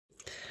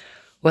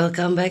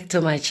Welcome back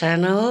to my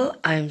channel.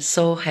 I'm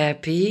so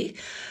happy.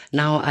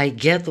 Now I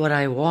get what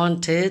I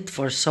wanted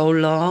for so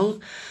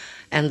long.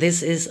 And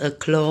this is a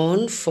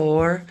clone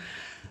for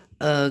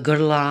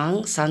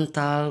Guerlain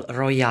Santal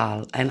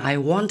Royal. And I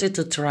wanted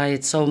to try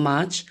it so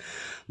much.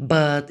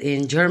 But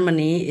in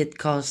Germany, it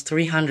costs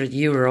 300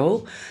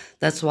 euro.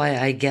 That's why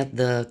I get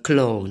the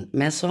clone.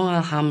 Maison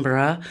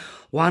Alhambra,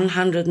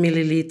 100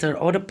 milliliter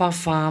eau de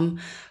parfum.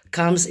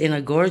 Comes in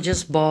a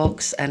gorgeous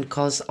box and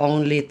costs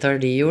only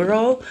 30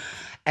 euro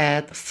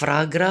at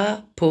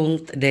fragra.de.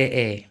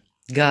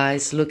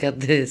 Guys, look at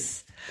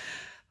this.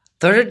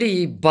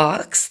 30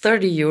 bucks,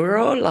 30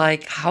 euro.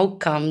 Like, how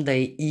come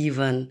they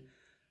even...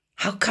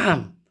 How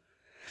come?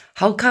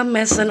 How come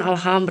Maison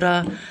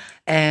Alhambra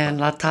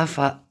and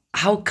Latafa?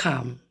 How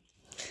come?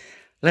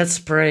 Let's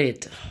spray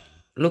it.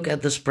 Look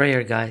at the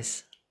sprayer,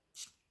 guys.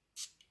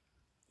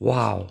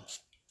 Wow.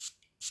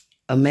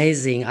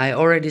 Amazing. I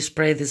already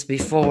sprayed this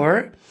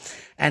before.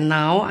 And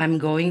now I'm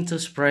going to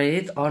spray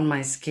it on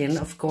my skin,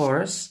 of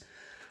course.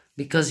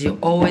 Because you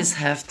always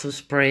have to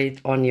spray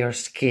it on your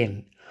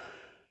skin.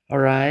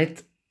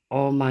 Alright?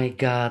 Oh my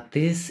God.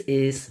 This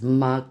is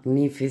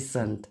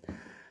magnificent.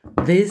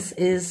 This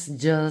is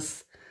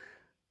just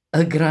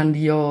a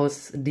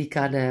grandiose,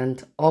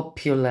 decadent,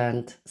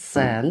 opulent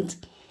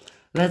scent.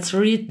 Let's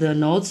read the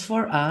notes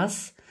for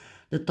us.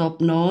 The top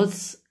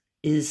notes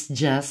is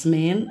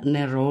jasmine,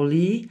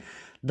 neroli.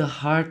 The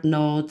heart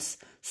notes,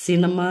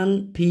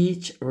 cinnamon,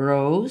 peach,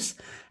 rose.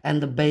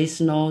 And the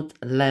base note,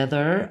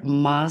 leather,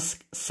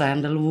 musk,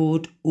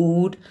 sandalwood,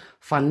 oud,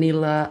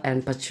 vanilla,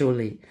 and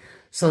patchouli.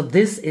 So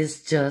this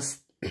is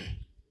just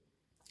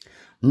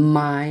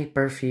my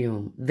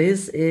perfume.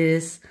 This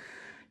is,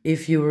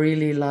 if you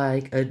really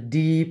like a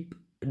deep,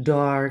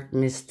 dark,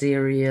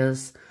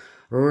 mysterious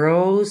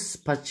rose,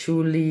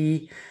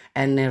 patchouli,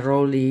 and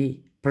neroli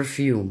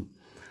perfume.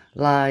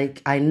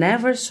 Like, I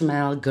never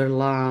smell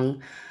Guerlain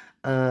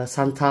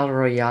Santal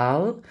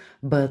Royal,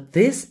 but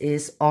this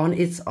is on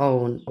its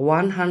own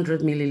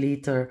 100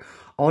 milliliter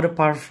eau de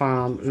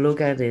parfum.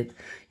 Look at it.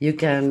 You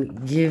can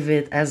give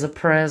it as a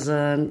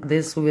present.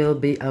 This will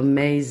be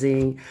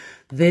amazing.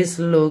 This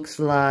looks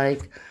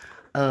like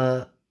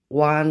even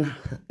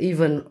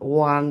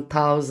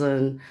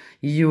 1,000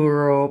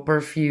 euro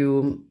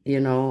perfume, you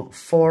know,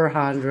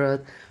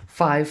 400,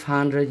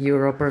 500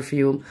 euro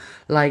perfume.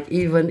 Like,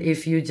 even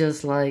if you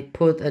just like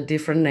put a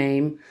different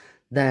name,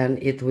 then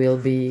it will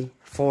be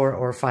 400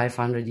 or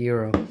 500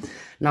 euro.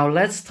 Now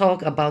let's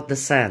talk about the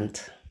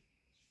scent.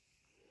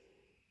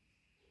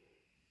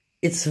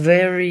 It's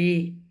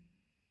very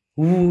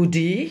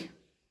woody.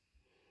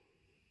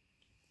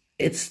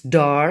 It's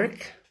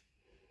dark.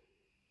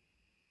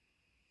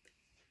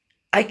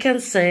 I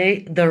can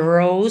say the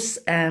rose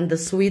and the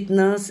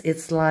sweetness,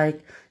 it's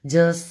like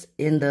just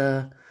in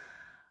the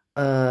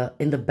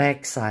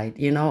backside,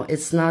 you know,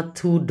 it's not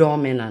too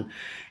dominant.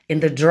 In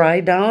the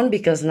dry down,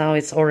 because now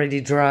it's already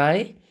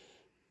dry,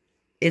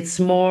 it's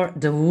more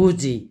the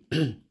woody.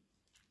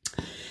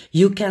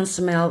 You can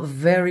smell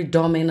very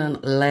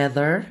dominant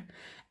leather,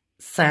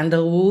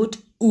 sandalwood,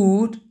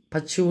 oud,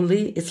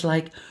 patchouli. It's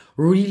like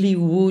really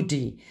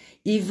woody.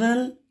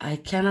 Even I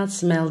cannot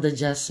smell the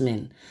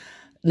jasmine.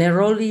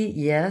 Neroli,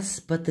 yes,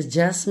 but the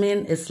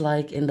jasmine is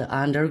like in the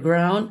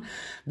underground.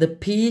 The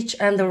peach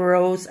and the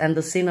rose and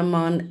the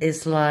cinnamon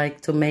is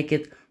like to make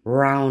it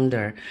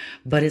rounder,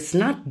 but it's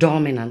not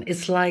dominant.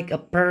 It's like a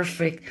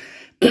perfect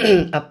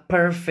a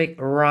perfect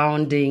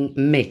rounding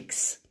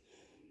mix.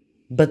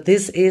 But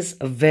this is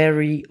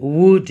very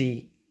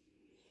woody.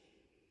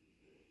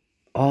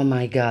 Oh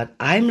my God,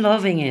 I'm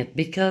loving it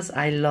because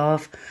I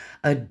love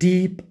a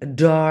deep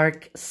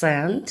dark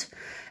scent.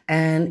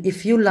 And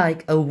if you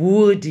like a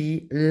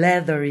woody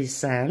leathery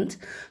scent,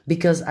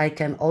 because I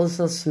can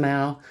also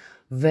smell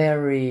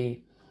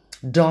very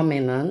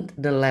dominant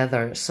the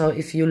leather. So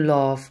if you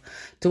love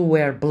to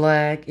wear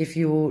black, if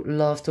you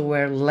love to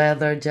wear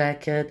leather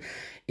jacket,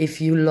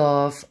 if you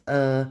love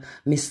a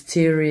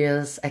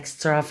mysterious,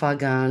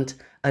 extravagant,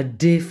 a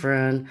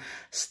different,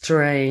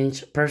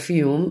 strange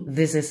perfume,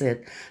 this is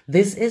it.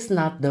 This is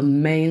not the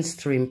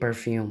mainstream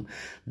perfume.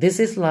 This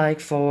is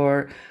like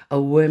for a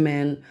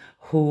woman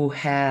who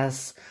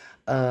has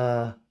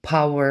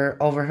power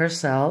over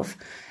herself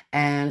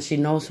and she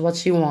knows what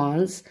she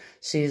wants.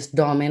 She's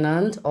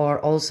dominant. Or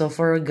also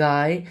for a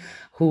guy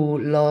who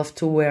loves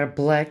to wear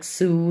black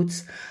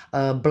suits,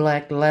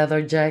 black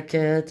leather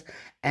jacket,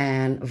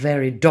 and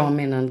very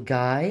dominant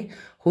guy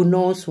who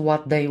knows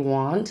what they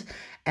want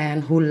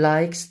and who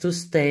likes to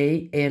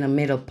stay in a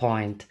middle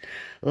point.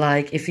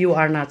 Like, if you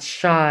are not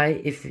shy,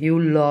 if you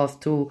love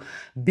to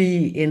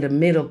be in the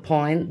middle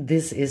point,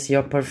 this is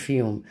your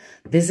perfume.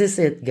 This is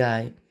it,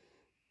 guy.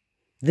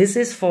 This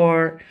is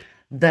for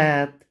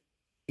that,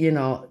 you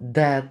know,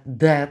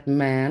 that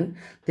man.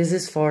 This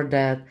is for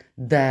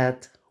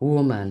that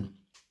woman.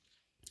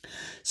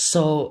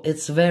 So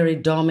it's very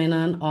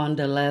dominant on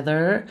the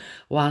leather.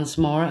 Once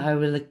more, I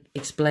will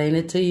explain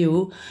it to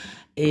you.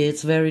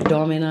 It's very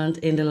dominant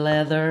in the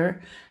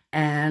leather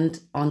and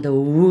on the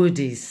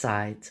woody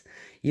side.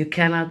 You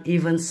cannot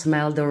even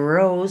smell the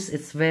rose.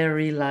 It's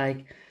very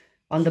like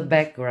on the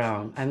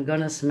background. I'm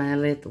gonna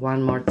smell it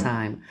one more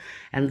time.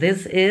 And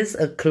this is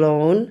a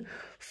clone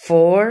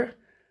for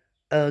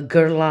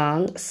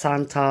Guerlain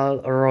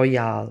Santal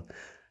Royal.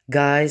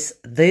 Guys,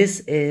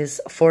 this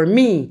is for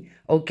me,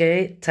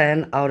 okay,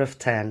 10 out of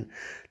 10.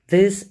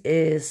 This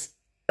is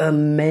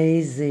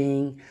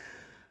amazing,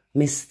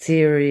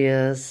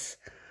 mysterious,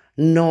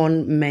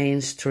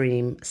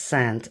 non-mainstream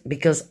scent,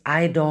 because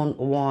I don't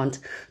want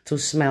to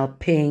smell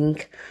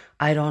pink.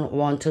 I don't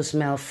want to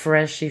smell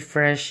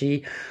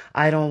freshy.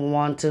 I don't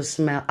want to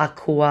smell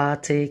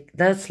aquatic.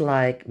 That's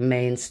like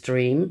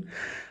mainstream.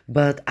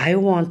 But I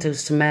want to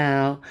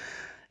smell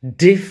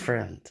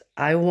different.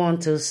 I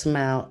want to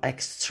smell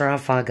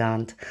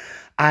extravagant.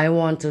 I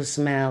want to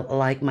smell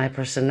like my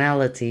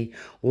personality,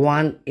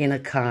 one in a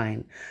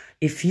kind.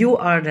 If you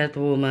are that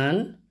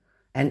woman,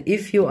 and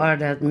if you are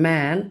that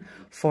man,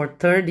 for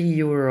 30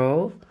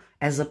 euro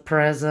as a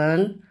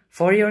present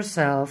for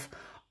yourself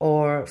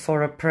or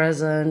for a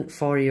present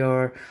for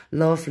your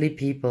lovely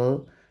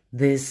people,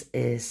 this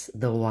is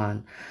the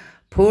one.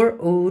 Pour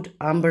Oud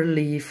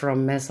Amberley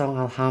from Maison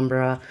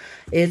Alhambra.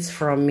 It's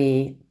from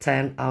me,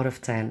 10 out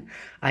of 10.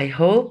 I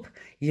hope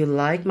you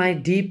like my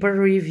deeper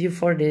review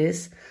for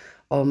this.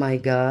 Oh my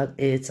God,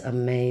 it's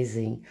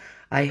amazing.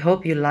 I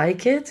hope you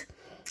like it.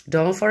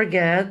 Don't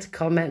forget,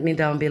 comment me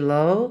down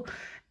below.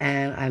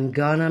 And I'm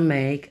gonna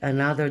make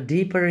another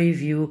deeper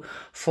review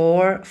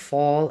for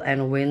fall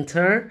and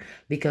winter,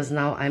 because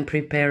now I'm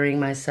preparing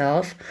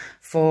myself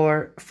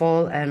for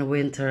fall and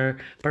winter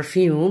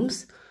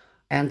perfumes.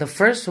 And the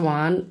first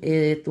one,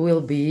 it will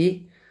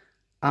be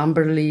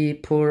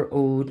Amberley Pour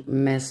Oud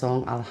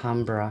Maison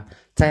Alhambra.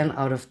 10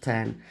 out of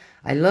 10.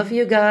 I love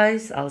you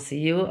guys. I'll see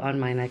you on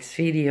my next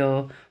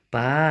video.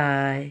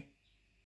 Bye.